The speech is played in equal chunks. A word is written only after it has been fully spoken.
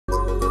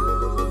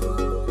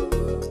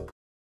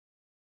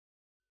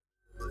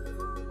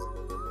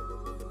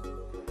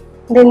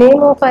The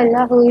name of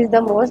Allah, who is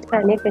the most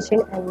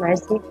beneficent and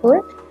merciful.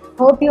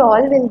 Hope you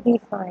all will be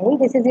fine.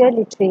 This is your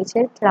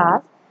literature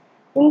class.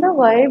 In the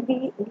world,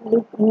 we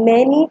look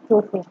many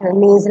professions,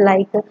 means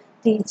like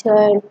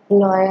teacher,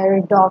 lawyer,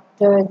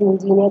 doctors,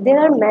 engineer. There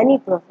are many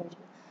professions.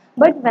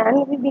 But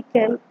when we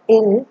become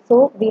ill,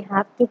 so we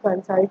have to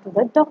consult to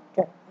the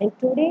doctor. And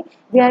today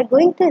we are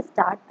going to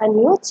start a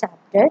new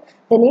chapter.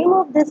 The name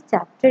of this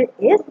chapter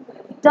is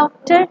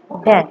Dr.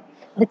 Dan.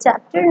 The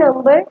chapter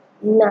number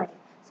 9.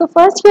 So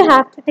first you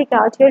have to take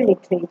out your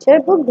literature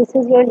book. This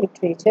is your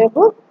literature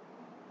book.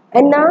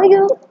 And now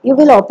you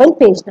will open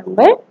page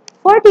number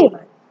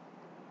 41.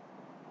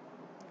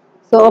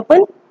 So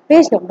open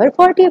page number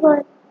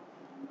 41.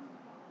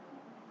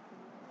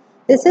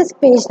 This is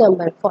page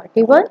number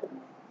 41.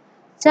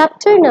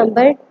 Chapter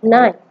number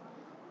 9.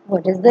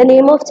 What is the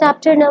name of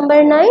chapter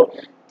number 9?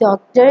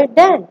 Dr.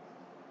 Dan.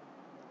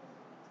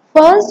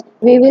 First,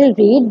 we will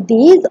read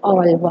these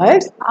all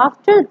words.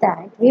 After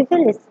that, we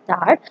will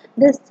start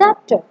this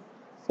chapter.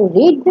 So,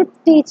 read with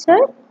teacher.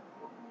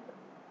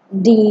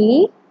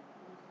 D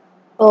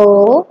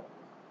O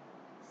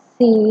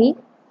C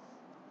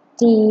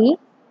T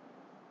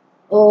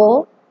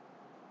O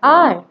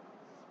R.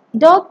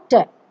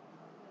 Doctor.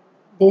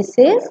 This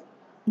is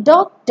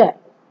doctor.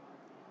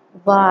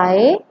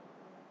 Y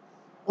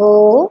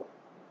O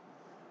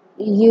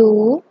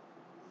U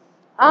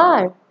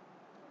R.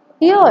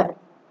 Your.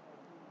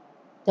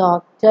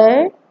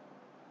 Doctor.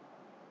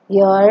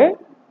 Your.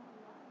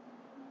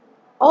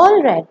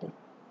 Already.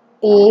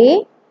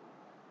 A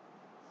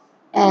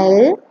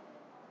L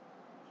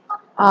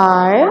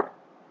R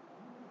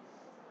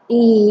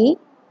E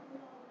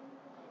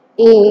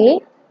A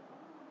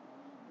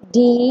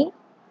D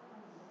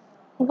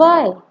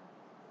Y.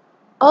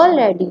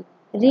 Already.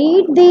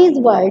 Read these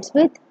words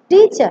with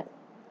teacher.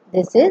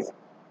 This is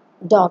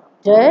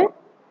doctor.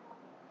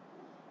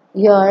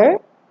 Your.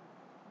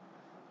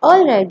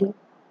 Already.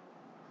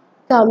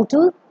 Come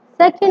to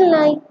second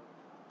line.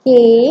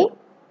 K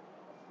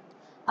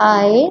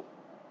I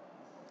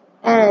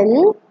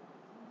N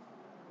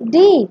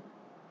D.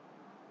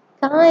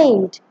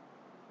 Kind.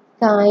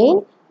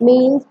 Kind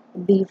means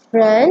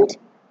befriend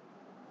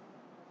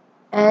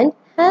and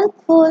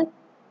helpful.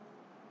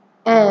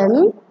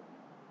 M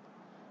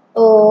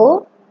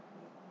O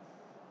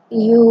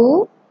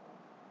U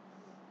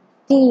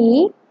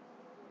T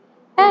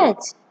H.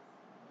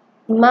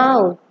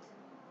 Mouth.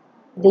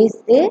 This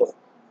is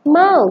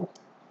mouth.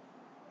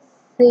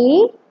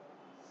 C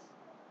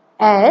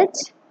H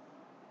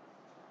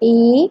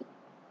E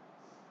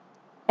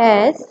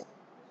S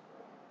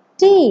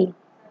T.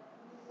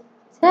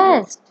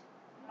 Chest.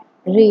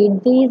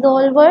 Read these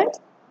all words.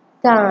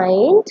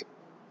 Kind,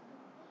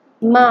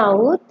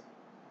 mouth,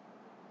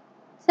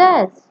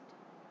 chest.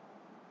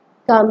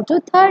 Come to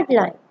third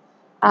line.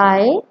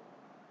 I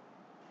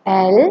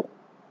L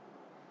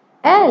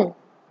L.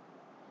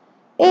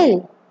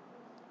 Ill.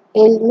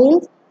 Ill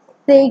means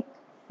sick,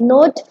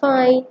 not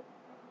fine.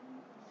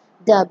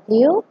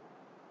 W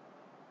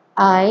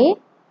I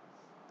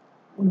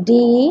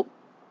D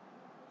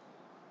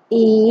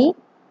E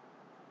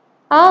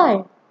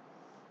R.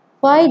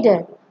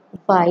 Wider.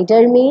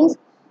 Wider means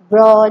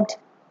broad,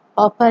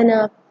 open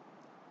up.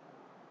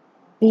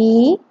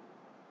 B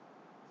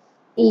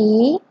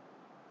E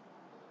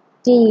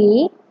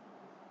T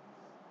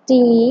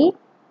T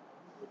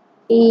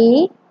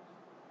E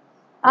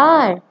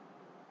R.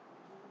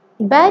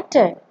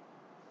 Better.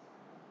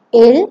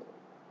 Ill,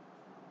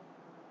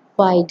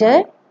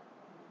 wider,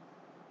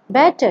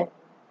 better.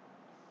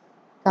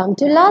 Come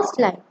to last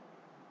line.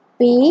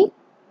 P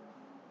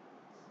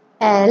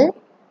L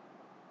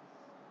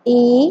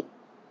E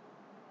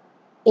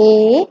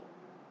A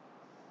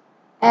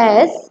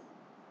S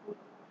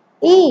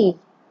E.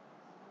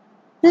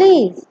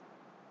 Please.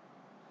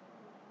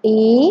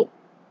 E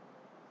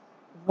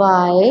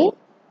Y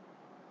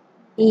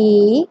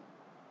E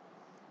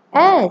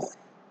S.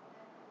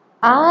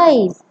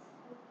 Eyes.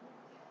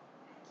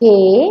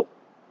 K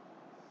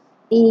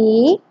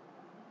E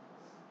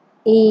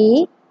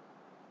E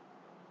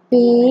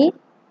P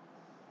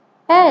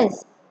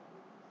S.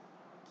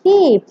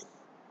 Keeps.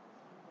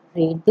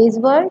 Read these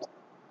words.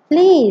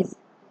 Please.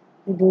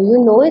 Do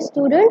you know,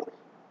 students?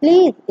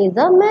 Please is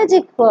a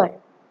magic word.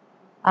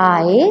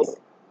 Eyes.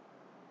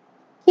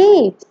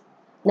 Keeps.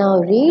 Now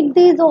read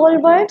these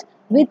all words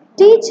with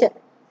teacher.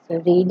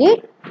 So read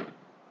it.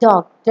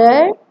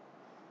 Doctor.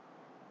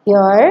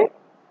 Your.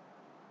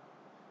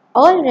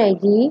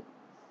 Already.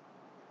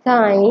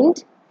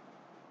 Kind.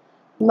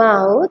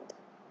 Mouth.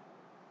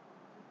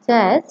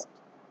 Chest.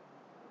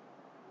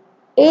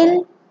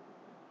 Ill.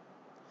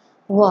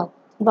 What?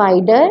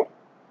 Wider.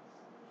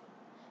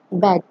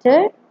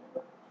 Better.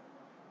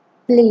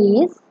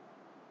 Please.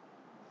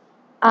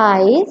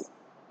 Eyes.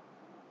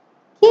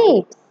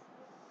 Keeps.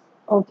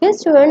 Okay,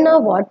 student, now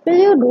what will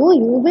you do?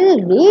 You will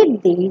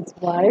read these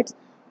words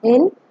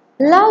in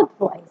loud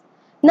voice.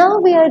 Now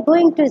we are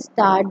going to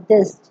start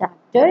this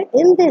chapter.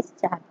 In this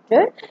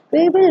chapter,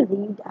 we will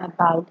read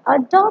about a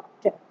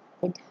doctor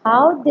and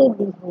how they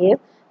behave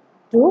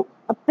to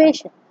a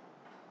patient.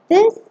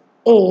 This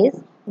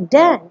is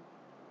Dan.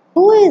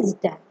 Who is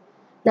Dan?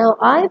 Now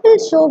I will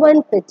show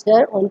one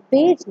picture on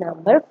page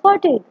number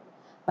 42.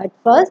 But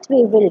first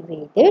we will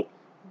read it.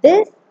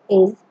 This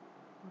is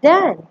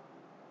Dan.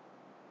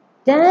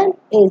 Dan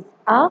is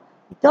a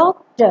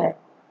doctor.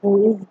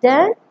 Who is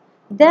Dan?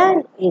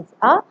 Dan is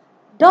a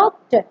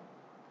doctor.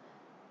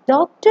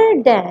 Dr.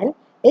 Dan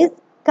is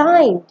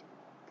kind.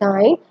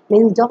 Kind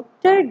means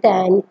Dr.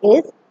 Dan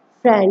is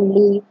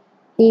friendly.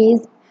 He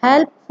is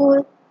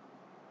helpful.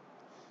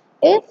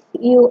 If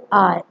you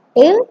are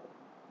ill,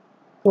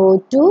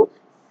 go to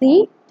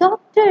see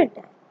Dr.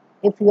 Dan.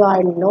 If you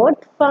are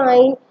not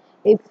fine,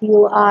 if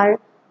you are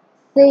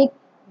sick,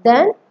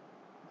 then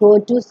go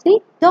to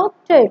see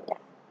Dr. Dan.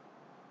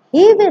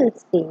 He will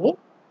say,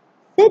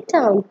 sit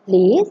down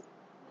please,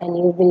 and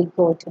you will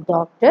go to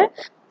doctor.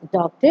 The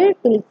doctor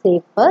will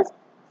say first,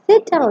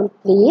 sit down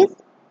please.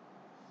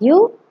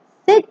 You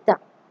sit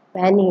down.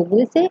 When he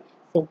will say,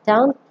 sit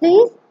down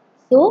please,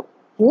 so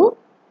you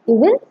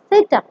will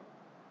sit down.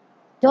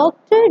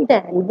 Dr.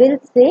 Dan will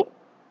say,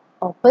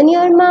 open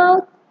your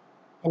mouth.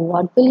 And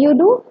what will you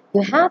do?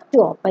 You have to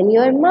open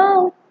your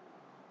mouth.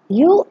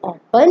 You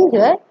open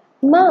your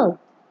mouth.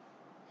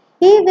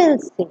 He will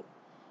say,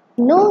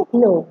 no,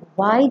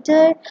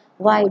 wider,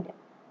 wider.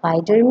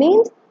 Wider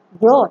means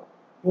broad.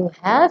 You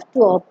have to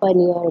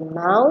open your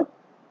mouth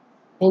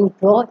in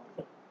broad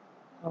way.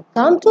 Now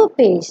come to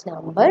page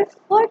number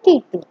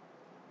 42.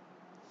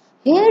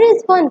 Here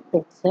is one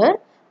picture.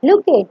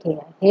 Look at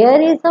here.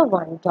 Here is a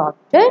one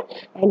doctor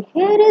and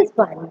here is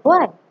one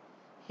boy.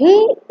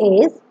 He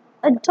is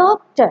a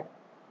doctor.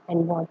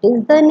 And what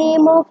is the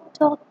name of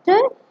doctor?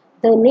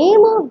 The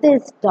name of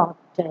this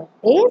doctor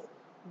is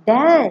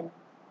Dan.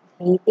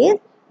 He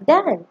is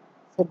Dan.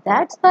 So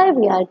that's why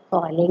we are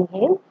calling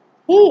him.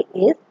 He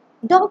is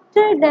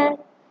Dr. Dan.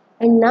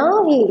 And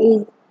now he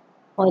is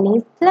on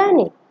his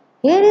clinic.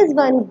 Here is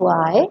one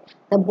boy.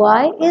 The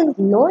boy is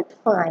not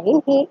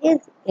fine. He is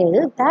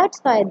ill. That's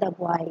why the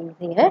boy is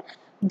here.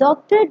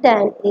 Dr.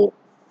 Dan is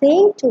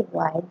saying to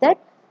boy that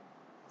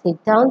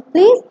sit down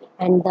please,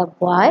 and the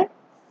boy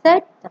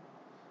sat down.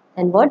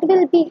 And what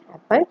will be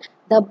happen?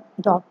 The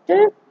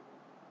Dr.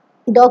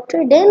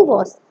 Dan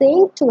was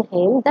saying to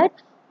him that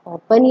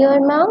open your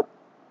mouth.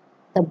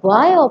 The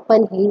boy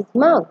opened his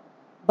mouth,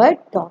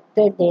 but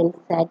Dr. Dan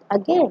said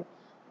again,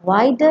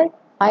 wider,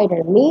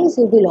 wider means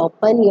you will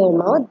open your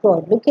mouth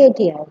broad. Look at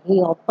here.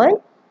 He opened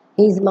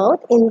his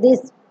mouth in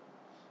this.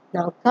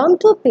 Now come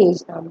to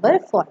page number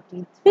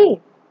 43.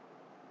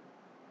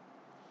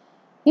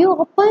 You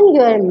open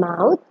your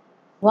mouth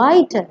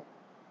wider.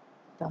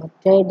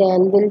 Dr.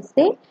 Dan will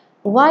say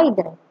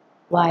wider.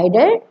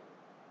 Wider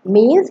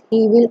means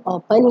he will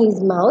open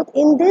his mouth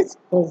in this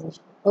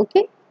position.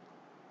 Okay.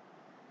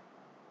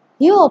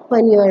 You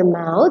open your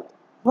mouth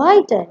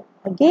wider.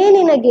 Again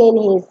and again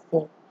he is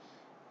saying.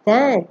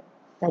 Then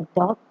the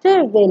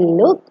doctor will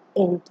look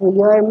into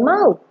your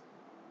mouth.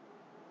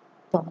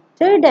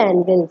 Dr.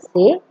 Dan will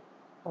say,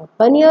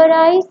 open your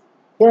eyes.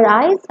 Your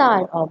eyes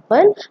are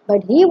open,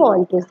 but he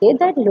want to say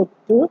that look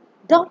to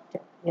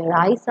doctor. Your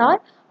eyes are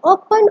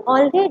open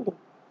already.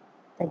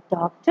 The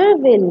doctor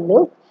will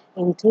look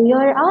into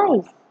your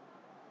eyes.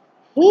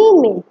 He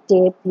may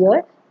tape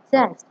your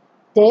chest.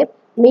 Tape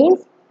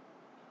means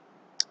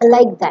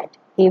like that.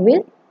 He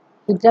will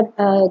hit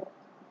up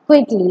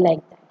quickly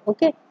like that.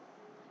 Okay.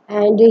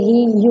 And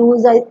he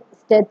use a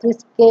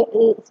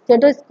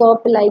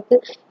stethoscope like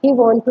he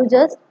want to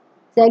just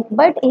check,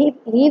 but he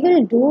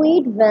will do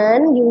it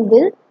when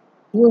you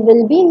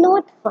will be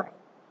not fine.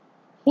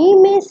 He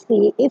may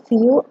see if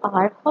you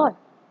are hot,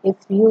 if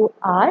you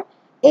are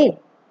ill.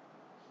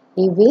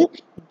 He will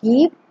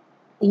give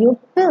you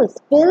pills.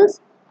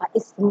 Pills are a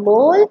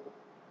small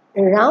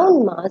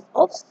round mass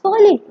of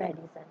solid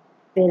medicine.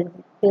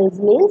 Pills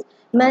means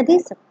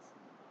medicines.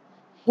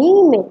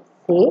 He may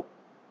say,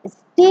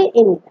 stay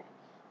in bed.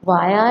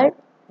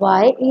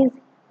 Why is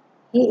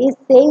he is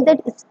saying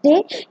that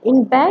stay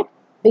in bed?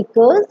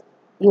 Because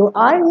you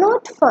are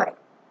not fine.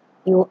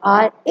 You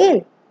are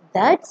ill.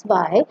 That's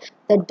why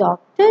the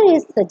doctor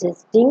is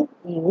suggesting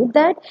you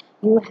that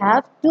you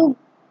have to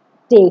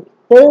take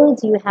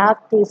pills, you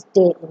have to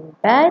stay in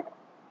bed,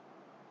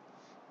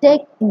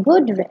 take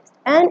good rest,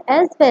 and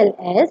as well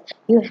as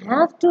you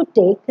have to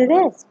take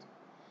rest.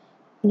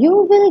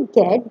 You will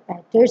get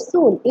better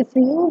soon if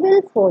you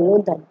will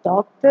follow the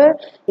doctor,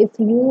 if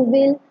you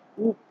will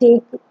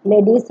take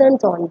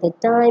medicines on the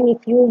time,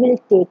 if you will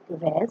take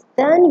rest,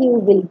 then you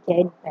will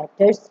get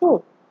better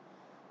soon.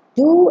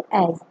 Do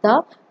as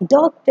the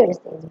doctor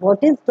says. What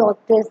is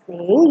doctor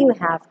saying? You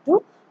have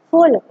to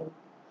follow it.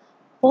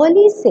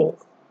 Polly says,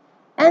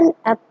 an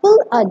apple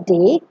a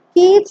day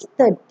keeps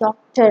the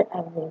doctor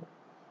away.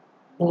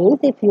 Means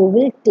if you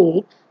will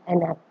take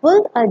an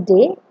apple a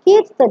day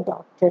keeps the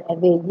doctor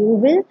away. You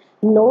will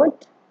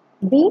not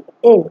be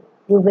ill.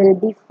 You will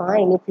be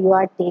fine if you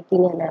are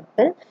taking an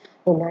apple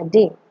in a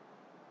day.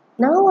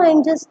 Now I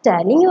am just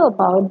telling you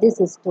about this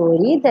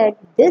story, that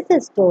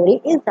this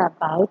story is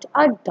about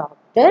a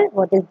doctor.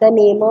 What is the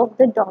name of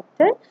the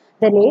doctor?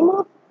 The name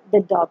of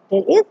the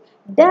doctor is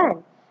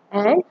Dan,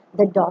 and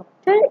the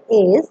doctor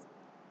is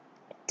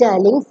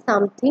telling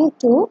something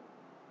to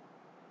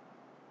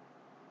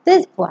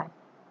this boy.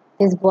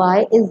 This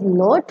boy is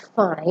not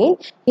fine.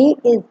 He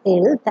is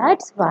ill.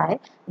 That's why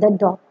the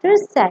doctor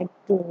said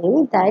to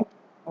him that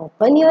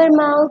open your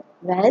mouth.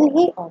 When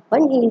he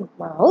opened his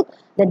mouth,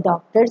 the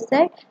doctor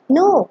said,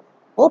 no,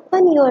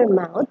 open your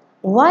mouth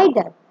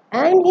wider.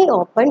 And he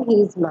opened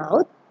his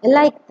mouth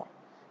like that.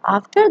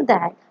 After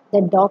that,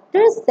 the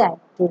doctor said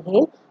to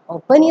him,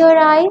 open your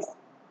eyes.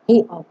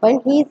 He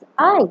opened his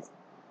eyes.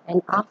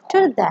 And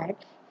after that,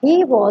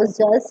 he was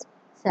just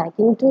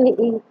talking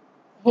to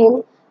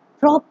him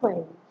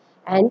properly,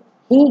 and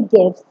he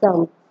gave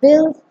some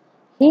pills.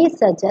 He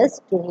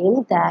suggests to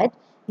him that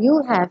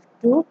you have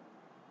to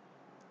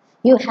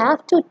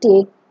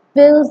take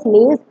pills,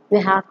 means you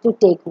have to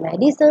take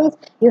medicines,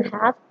 you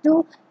have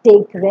to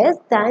take rest,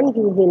 then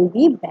you will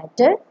be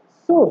better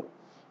soon.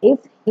 If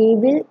he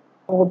will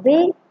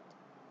obey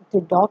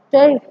to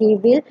doctor, if he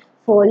will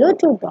follow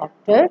to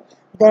doctor,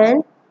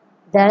 then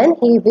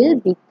he will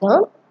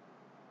become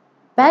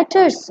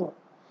better soon.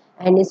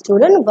 And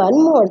student,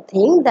 one more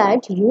thing,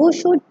 that you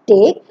should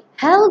take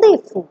healthy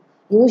food.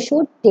 You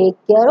should take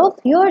care of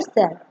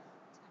yourself.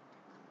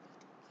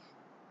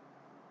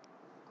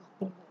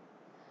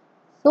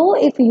 So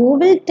if you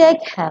will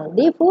take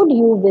healthy food,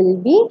 you will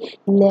be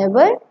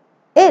never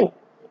ill.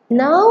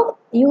 Now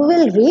you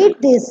will read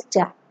this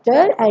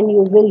chapter and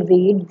you will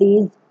read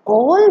these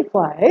all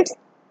words.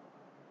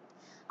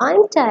 I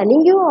am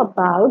telling you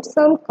about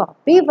some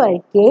copy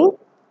working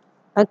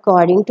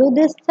according to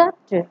this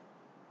chapter.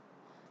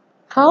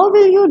 How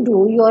will you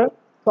do your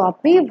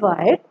copy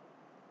work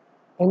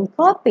in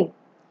copy?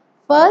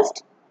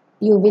 First,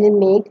 you will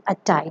make a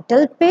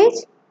title page.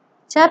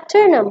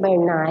 Chapter number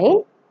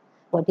 9.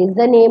 What is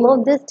the name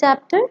of this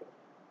chapter?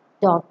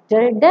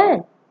 Dr.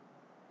 Dan.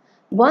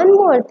 One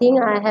more thing,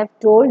 I have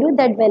told you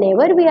that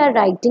whenever we are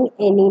writing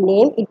any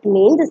name, it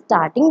means the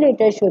starting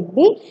letter should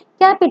be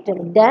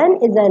capital. Dan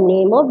is a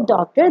name of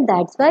doctor,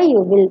 that's why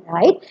you will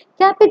write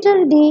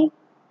capital D.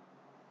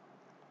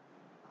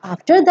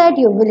 After that,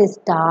 you will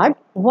start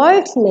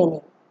words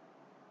meaning.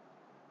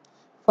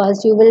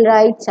 First, you will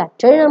write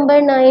chapter number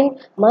 9,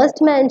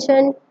 must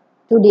mention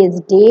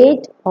today's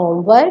date,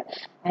 homework,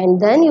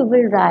 and then you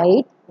will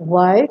write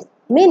words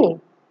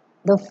meaning.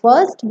 The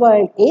first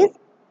word is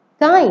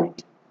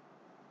kind.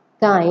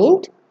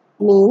 Kind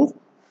means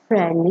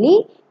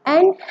friendly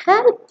and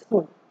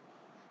helpful.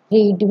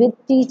 Read with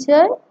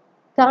teacher.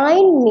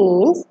 Kind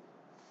means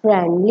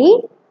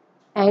friendly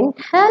and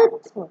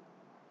helpful.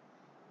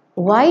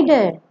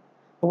 Wider.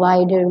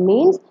 Wider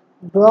means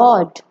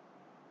broad.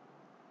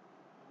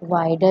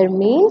 Wider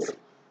means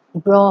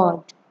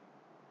broad.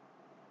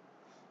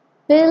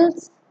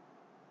 Pills.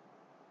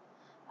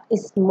 A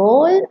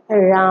small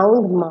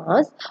round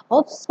mass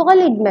of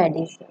solid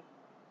medicine.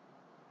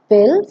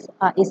 Pills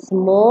are a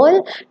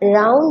small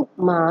round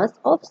mass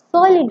of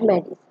solid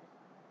medicine.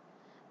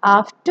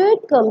 After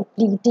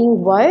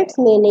completing words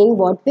meaning,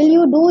 what will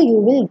you do? You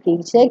will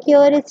recheck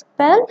your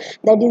spell,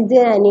 that is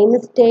there any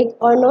mistake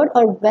or not,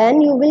 or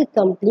when you will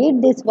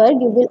complete this word,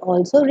 you will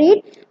also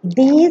read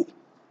these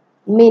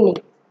meanings.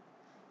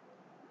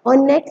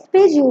 On next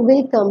page, you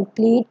will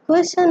complete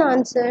question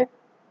answer.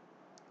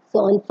 So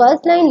on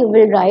first line, you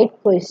will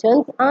write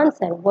questions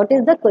answer. What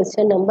is the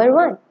question number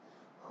 1?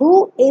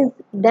 Who is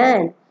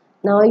Dan?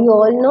 Now you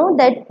all know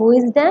that who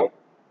is Dan?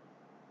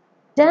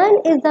 Dan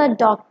is a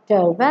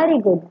doctor. Very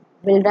good.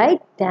 We'll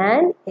write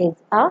Dan is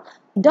a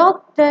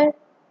doctor.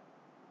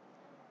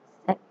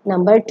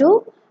 Number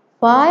 2.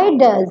 Why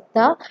does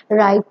the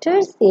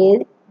writer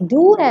say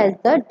do as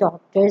the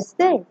doctor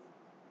says?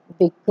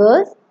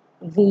 Because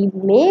we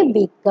may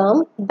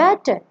become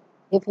better.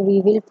 If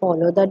we will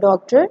follow the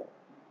doctor,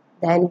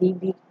 then we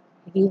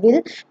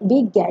will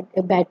be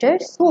get better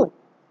soon.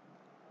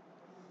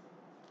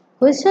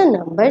 Question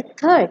number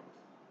 3.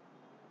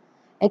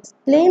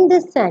 Explain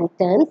this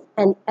sentence,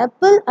 an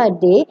apple a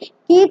day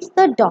keeps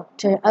the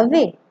doctor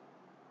away.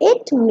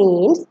 It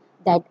means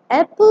that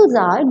apples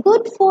are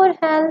good for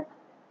health.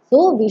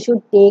 So we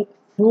should take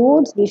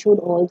fruits, we should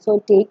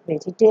also take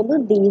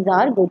vegetables. These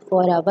are good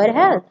for our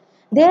health.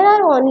 There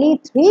are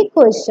only 3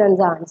 questions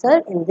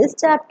answered in this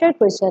chapter.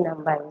 Question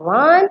number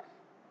 1,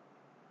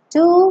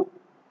 2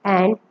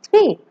 and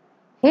 3.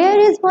 Here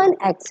is one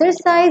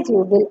exercise. You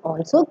will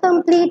also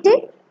complete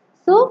it.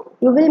 So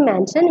you will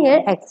mention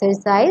here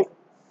exercise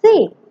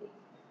C.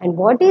 And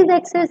what is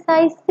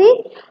exercise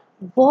C?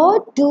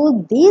 What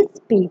do these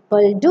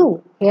people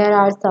do? Here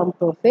are some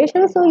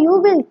professions. So you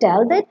will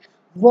tell that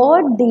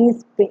what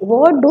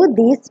do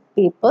these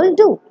people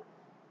do?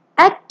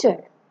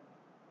 Actor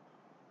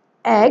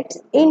acts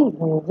in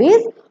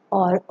movies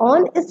or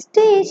on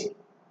stage.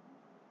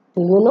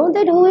 Do you know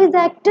that who is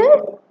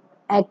actor?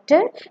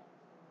 Actor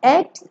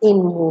acts in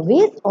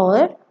movies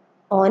or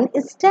on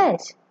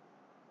stage.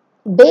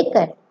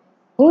 Baker.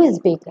 Who is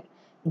baker?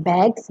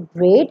 Bakes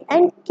bread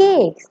and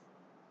cakes.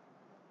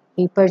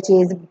 He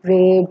purchases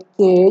bread,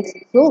 cakes.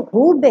 So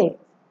who bakes?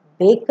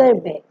 Baker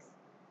bakes.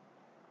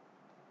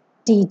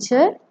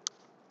 Teacher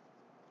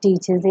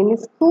teaches in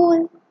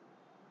school.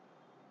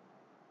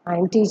 I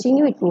am teaching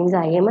you, it means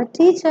I am a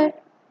teacher.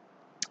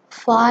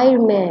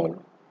 Fireman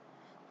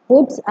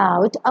puts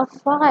out a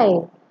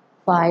fire.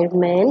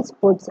 Fireman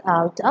puts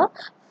out a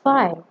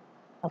fire.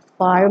 A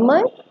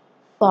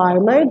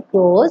farmer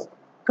grows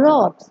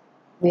crops.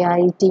 We are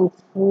eating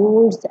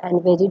fruits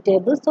and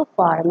vegetables, so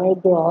farmer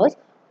grows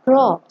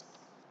crops.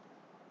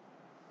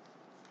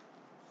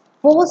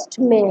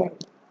 Postman.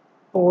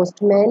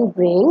 Postman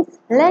brings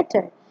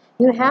letter.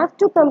 You have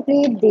to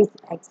complete this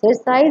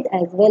exercise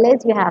as well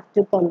as you have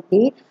to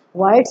complete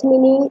words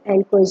meaning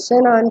and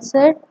question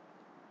answer.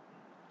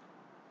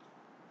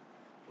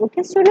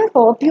 Okay, students,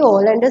 hope you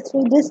all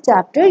understood this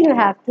chapter. You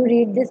have to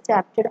read this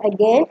chapter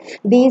again.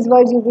 These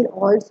words you will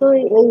also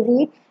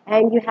read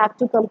and you have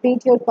to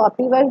complete your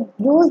copy work.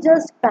 Use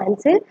just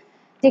pencil.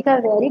 Take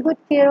a very good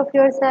care of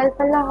yourself.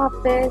 Allah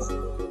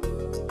Hafiz.